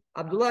hadith,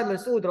 Abdullah ibn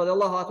Mas'ud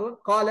radiallahu anhu,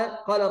 قال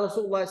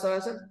رسول الله صلى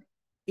الله عليه وسلم,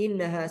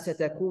 إنها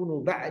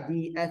ستكون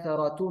بعدي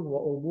أثرة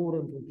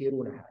وأمور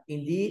تنكرونها.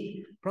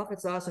 Indeed, Prophet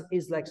ﷺ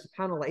is like,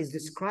 subhanAllah, is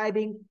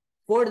describing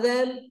for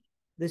them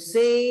the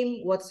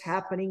same what's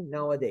happening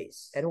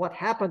nowadays and what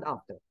happened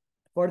after.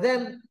 For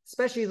them,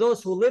 especially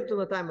those who lived in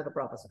the time of the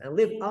Prophet and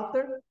lived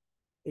after,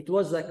 it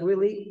was like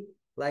really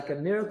like a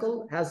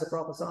miracle, as the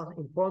Prophet ﷺ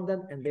informed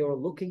them, and they were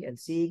looking and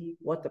seeing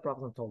what the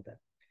Prophet told them.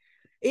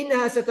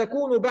 إنها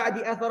ستكون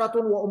بعدي أثرة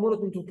وأمور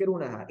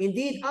تنكرونها.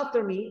 Indeed,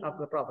 after me,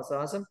 after the Prophet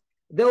ﷺ,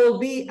 there will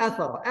be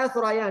athara.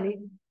 Athara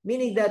yani,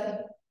 meaning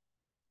that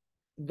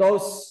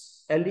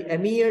those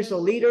emirs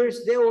or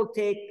leaders, they will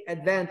take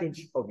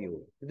advantage of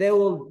you. They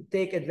will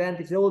take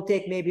advantage. They will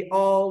take maybe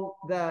all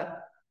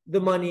the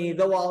money,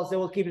 the wealth. They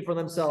will keep it for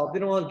themselves. They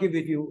don't want to give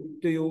it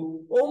to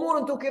you.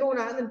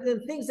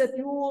 And things that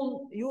you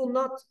will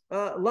not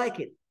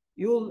like it.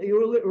 You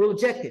will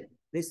reject it.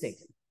 These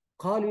things.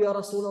 قالوا يا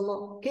رسول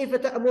الله كيف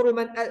تأمر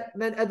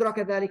من أدرك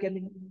ذلك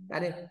منه؟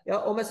 يعني,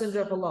 O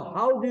Messenger of Allah,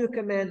 how do you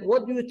command,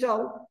 what do you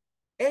tell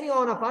any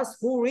one of us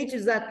who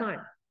reaches that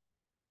time?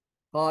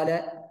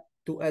 قال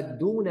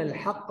تؤدون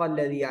الحق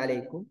الذي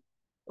عليكم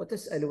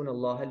وتسألون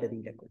الله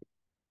الذي لكم.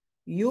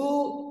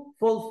 You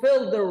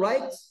fulfill the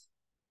rights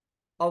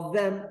of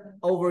them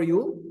over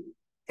you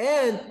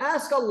and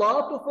ask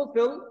Allah to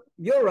fulfill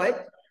your right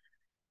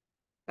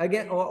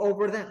again or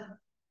over them.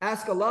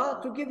 Ask Allah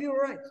to give you a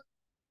right.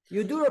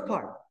 You do your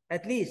part,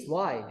 at least.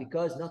 Why?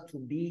 Because not to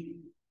be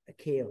a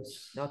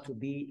chaos, not to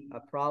be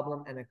a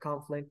problem and a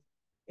conflict,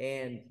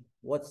 and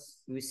what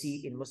we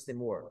see in Muslim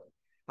world.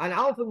 عن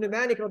عوف بن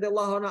مالك رضي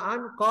الله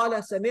عنه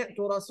قال سمعت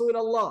رسول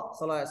الله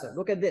صلى الله عليه وسلم.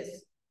 Look at this.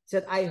 He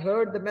said, I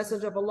heard the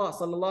Messenger of Allah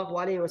صلى الله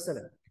عليه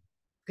وسلم.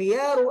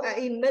 خيار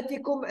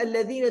أئمتكم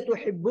الذين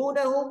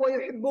تحبونهم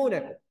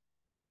ويحبونكم.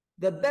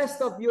 The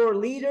best of your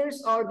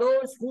leaders are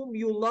those whom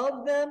you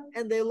love them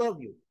and they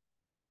love you.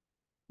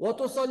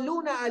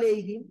 وَتُصَلُّونَ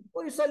عَلَيْهِمْ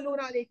وَيُصَلُّونَ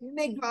عَلَيْكُمْ. You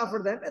make dua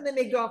for them and they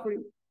make dua for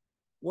you.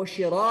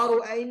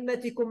 وَشِرَارُ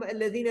أَئِمَّتِكُمْ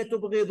الَّذِينَ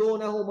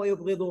تُبْغِضُونَهُمْ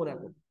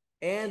وَيُبْغِضُونَكُمْ.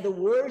 And the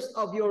worst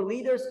of your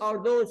leaders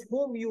are those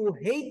whom you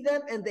hate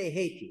them and they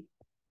hate you.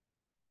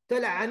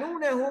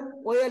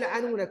 تَلْعَنُونَهُمْ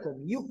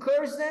وَيَلْعَنُونَكُمْ. You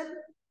curse them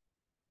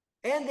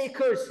and they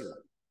curse you.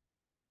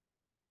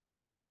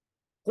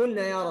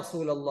 قُلْنَا يَا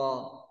رَسُولَ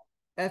اللَّهِ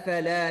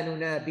أَفَلَا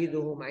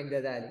نُنَابِذُهُمْ عِنْدَ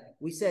ذَلِكَ.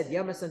 We said,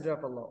 Ya Messenger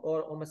of Allah,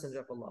 or O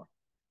Messenger of Allah,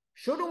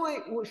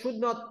 should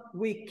not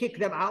we kick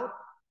them out?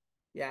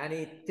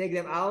 Yani take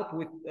them out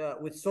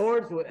with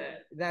swords,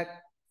 that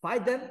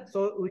fight them,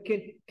 so we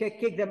can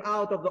kick them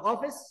out of the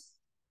office?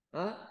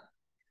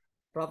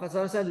 Prophet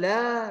said,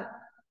 لا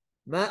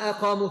ما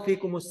أقاموا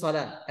فيكم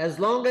الصلاة. As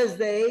long as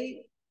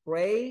they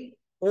pray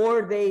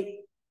or they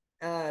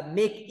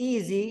make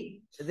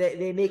easy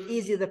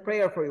the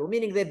prayer for you,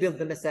 meaning they build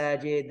the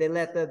masajid, they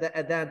let the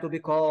adhan to be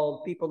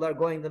called, people are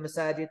going to the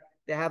masajid,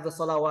 they have the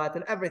salawat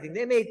and everything.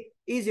 They made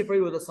easy for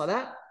you with the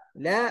salah.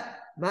 لا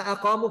ما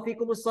أقاموا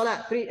فيكم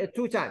الصلاة.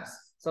 Two times.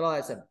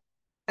 Sallallahu Alaihi Wasallam.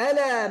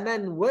 ألا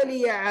من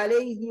ولي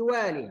عليه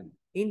وال.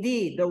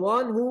 Indeed, the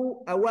one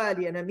who a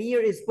wali, an amir,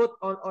 is put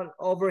on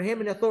over him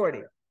in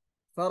authority.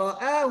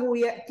 فرآه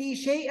يأتي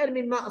شيئا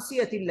من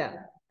معصية الله.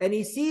 And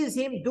he sees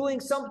him doing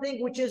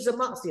something which is a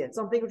ma'siyah,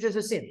 something which is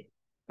a sin.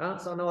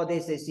 So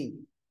nowadays they see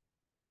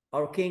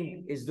our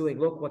king is doing,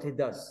 look what he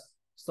does.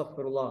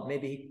 Astaghfirullah,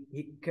 maybe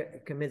he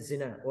commits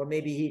zina, or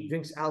maybe he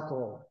drinks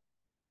alcohol.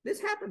 This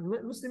happened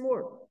in Muslim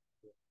world.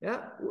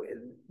 Yeah,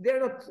 they're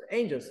not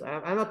angels.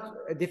 I'm not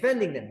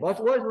defending them.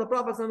 What was the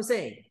Prophet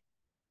saying?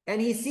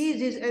 and he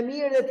sees his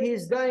Amir that he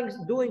is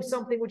doing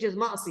something which is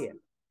ma'siyah.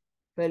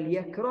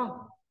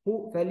 فَلْيَكْرَهْ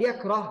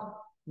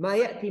مَا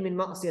يَأْتِي مِنْ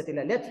مَعْصِيَةِ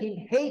اللَّهِ. Let him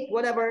hate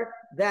whatever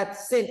that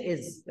sin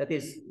is, that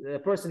is the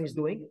person is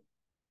doing,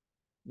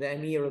 the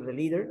Amir or the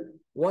leader.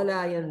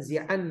 وَلَا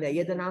يَنْزِعَنَّ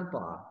يَدًا عَنْ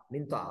طَاعَةٍ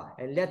مِنْ طَاعَةٍ.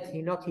 And let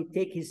he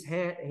take his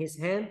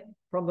hand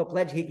from the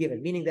pledge he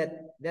given, meaning that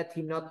let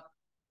him not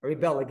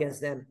rebel against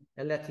them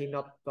and let him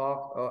not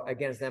talk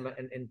against them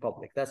in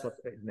public. That's what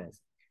it means.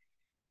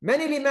 من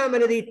الإمام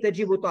الذي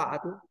تجب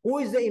طاعته? Who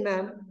is the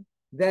Imam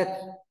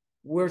that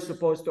we're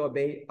supposed to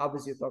obey?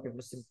 Obviously, you're talking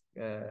Muslim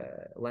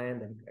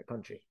land and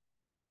country.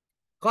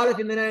 قال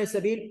في منار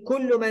السبيل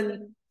كل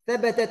من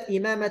ثبتت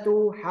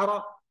إمامته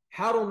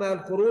حرم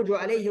الخروج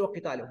عليه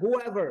وقتاله.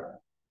 Whoever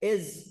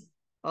is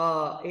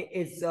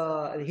his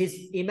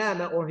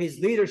imama or his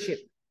leadership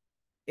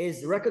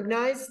is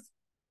recognized,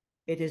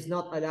 it is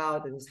not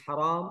allowed, it is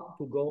haram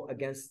to go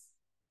against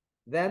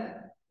them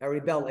or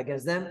rebel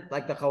against them,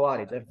 like the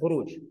Khawarij,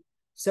 al-Khuruj.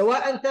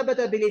 سواء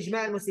ثبت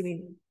بالإجماع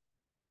المسلمين.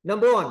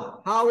 Number one,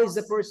 how is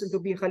the person to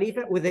be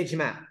Khalifa? With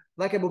Ijma',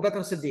 like Abu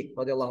Bakr Siddiq,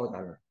 radiallahu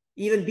ta'ala.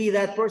 Even be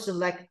that person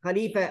like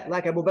Khalifa,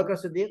 like Abu Bakr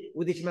Siddiq,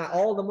 with Ijma',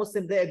 all the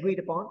Muslims they agreed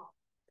upon.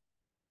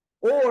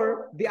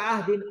 Or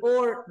bi'ahdin,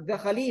 or the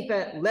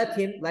Khalifa let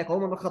him, like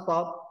Umar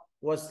al-Khattab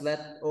was let,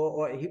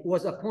 or he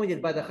was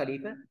appointed by the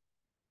Khalifa,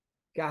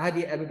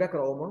 كعهد Abu Bakr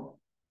or Umar.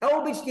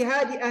 أو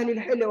باجتهاد أهل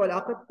الحل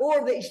والعقد,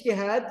 or the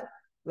ijtihad,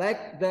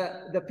 like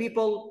the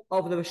people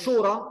of the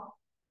Shura,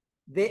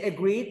 they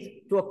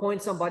agreed to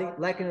appoint somebody,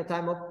 like in the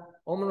time of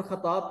Umar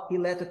al-Khattab, he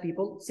led the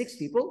people, 6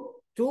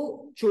 people,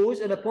 to choose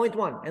and appoint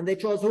one. And they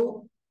chose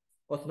who?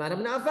 Uthman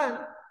ibn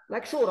Affan,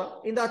 like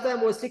Shura. In that time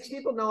was 6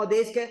 people,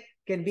 nowadays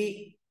can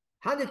be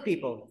 100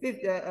 people,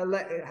 50,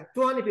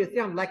 200 people,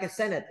 300, like a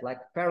Senate, like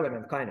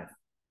Parliament, kind of.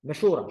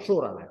 Mashura,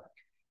 Shura. Like.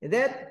 And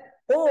that,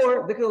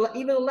 or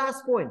even the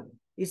last point,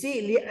 you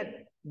see,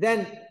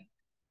 then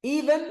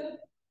even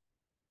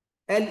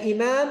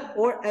al-Imam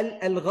or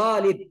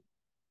al-Ghalib,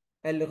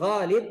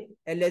 الغالب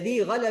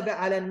الذي غلب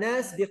على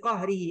الناس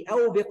بقهره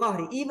أو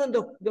بقهره, even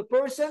the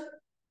person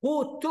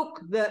who took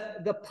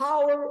the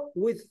power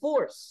with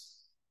force.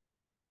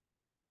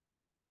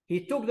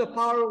 He took the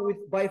power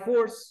by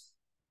force.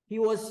 He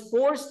was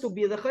forced to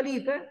be the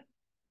Khalifa.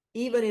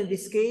 Even in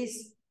this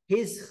case,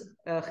 his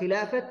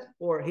khilafat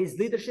or his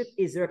leadership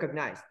is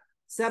recognized.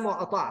 Sama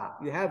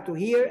ata'a. You have to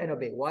hear and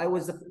obey.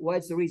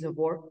 What's the reason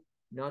for?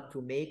 Not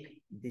to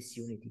make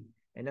disunity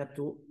and not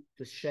to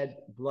shed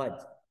blood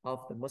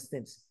of the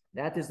Muslims.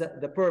 That is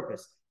the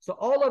purpose. So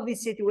all of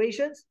these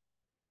situations,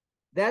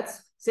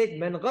 that's said,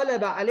 من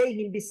غلب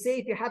عليهم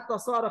بالسيف حتى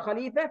صار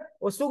خليفة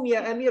وسمي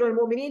أمير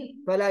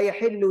المؤمنين فلا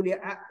يحل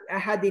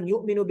لأحد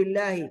يؤمن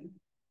بالله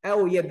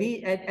أو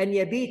أن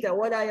يبيت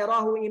ولا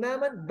يراه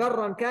إماما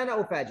برا كان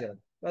أو فاجرا.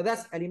 So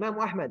that's Imam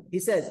Ahmad. He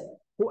says,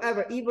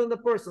 whoever, even the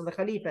person, the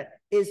Khalifa,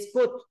 is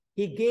put,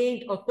 he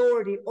gained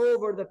authority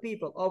over the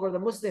people, over the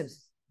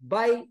Muslims,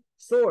 by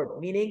sword,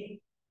 meaning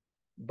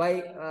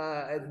by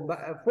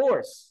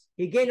force.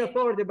 He gained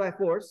authority by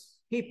force.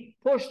 He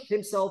pushed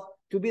himself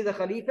to be the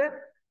Khalifa.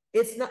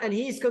 It's not, and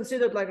he is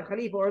considered like a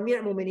Khalifa or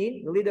Amir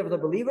Mu'mineen, the leader of the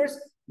believers.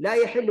 لا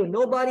يحل,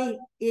 nobody,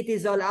 it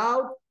is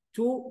allowed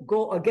to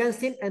go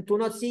against him and to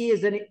not see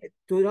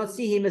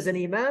him as an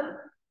Imam,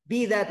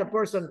 be that a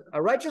person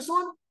a righteous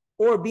one,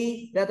 or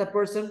be that a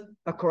person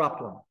a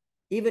corrupt one.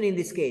 Even in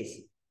this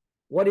case,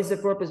 what is the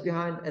purpose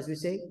behind, as we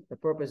say? The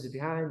purpose is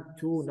behind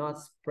to not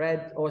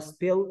spread or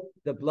spill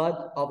the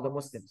blood of the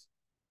Muslims.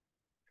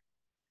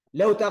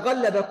 لو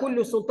تغلب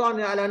كل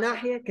سلطان على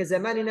ناحية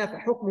كزماننا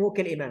فحكمه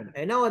كالإمام.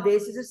 And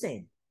nowadays it's the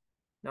same.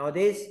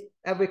 Nowadays,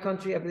 every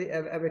country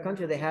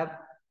they have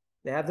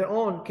their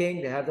own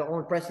king, they have their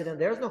own president.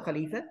 There is no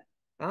Khalifa.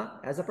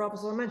 As the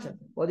Prophet mentioned.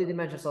 What did he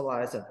mention?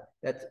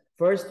 That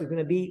first there's going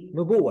to be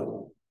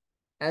Nubuwah.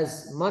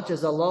 As much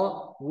as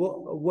Allah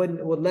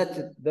would let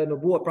the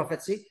Nubuwah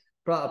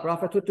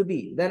prophethood to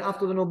be. Then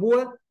after the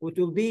Nubuwah, it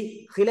will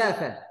be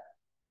Khilafah.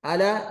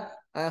 Ala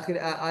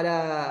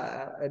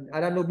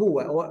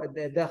Nubuwah, or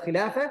the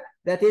Khilafah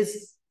that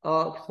is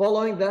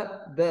following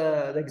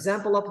the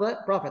example of the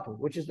prophethood,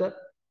 which is the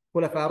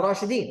Khulafa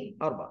al-Rashidin,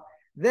 Arba.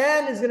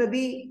 Then it's going to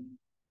be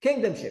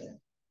kingdomship.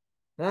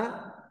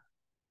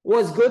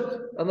 Was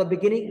good in the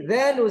beginning.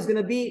 Then it's going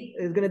to be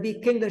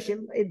kingdomship.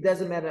 It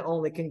doesn't matter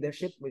only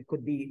kingdomship. It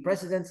could be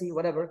presidency,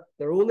 whatever.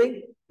 The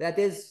ruling that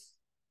is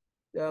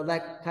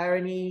like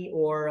tyranny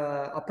or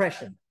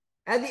oppression.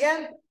 At the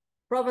end,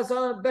 Prophet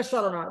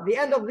Basharana, the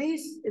end of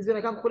these is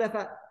going to come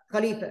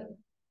Khalifa.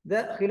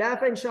 The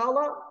Khilafah,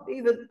 inshallah,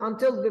 even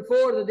until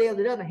before the day of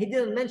the judgment, he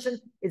didn't mention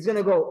it's going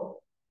to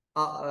go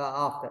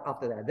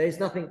after that. There is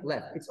nothing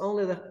left. It's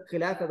only the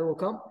Khilafah that will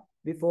come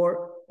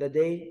before the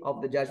day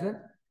of the judgment.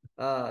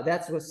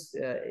 That was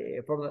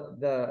from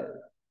the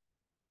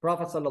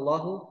Prophet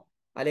sallallahu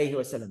alaihi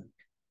wasallam.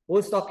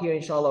 We'll stop here,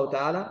 inshallah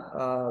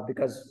ta'ala,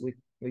 because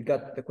we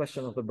got the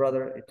question of the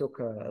brother. It took,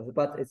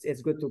 but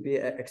it's good to be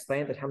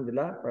explained,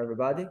 alhamdulillah, for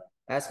everybody.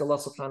 Ask Allah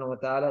subhanahu wa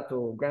ta'ala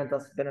to grant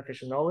us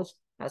beneficial knowledge.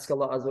 Ask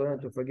Allah azza wa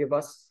jalla to forgive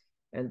us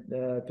and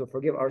to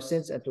forgive our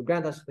sins and to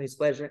grant us His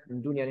pleasure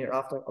in dunya and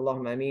hereafter.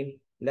 Allahumma ameen.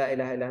 La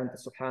ilaha illa anta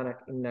subhanak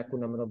inna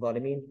kunna min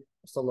al-zalimin.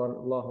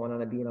 Sallallahu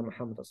ala nabiyyina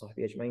Muhammad wa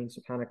sahbihi ajma'in.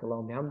 Subhanak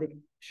Allahumma bihamdik.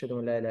 Ashhadu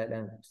an la ilaha illa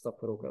anta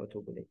astaghfiruka wa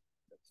atubu ilayk.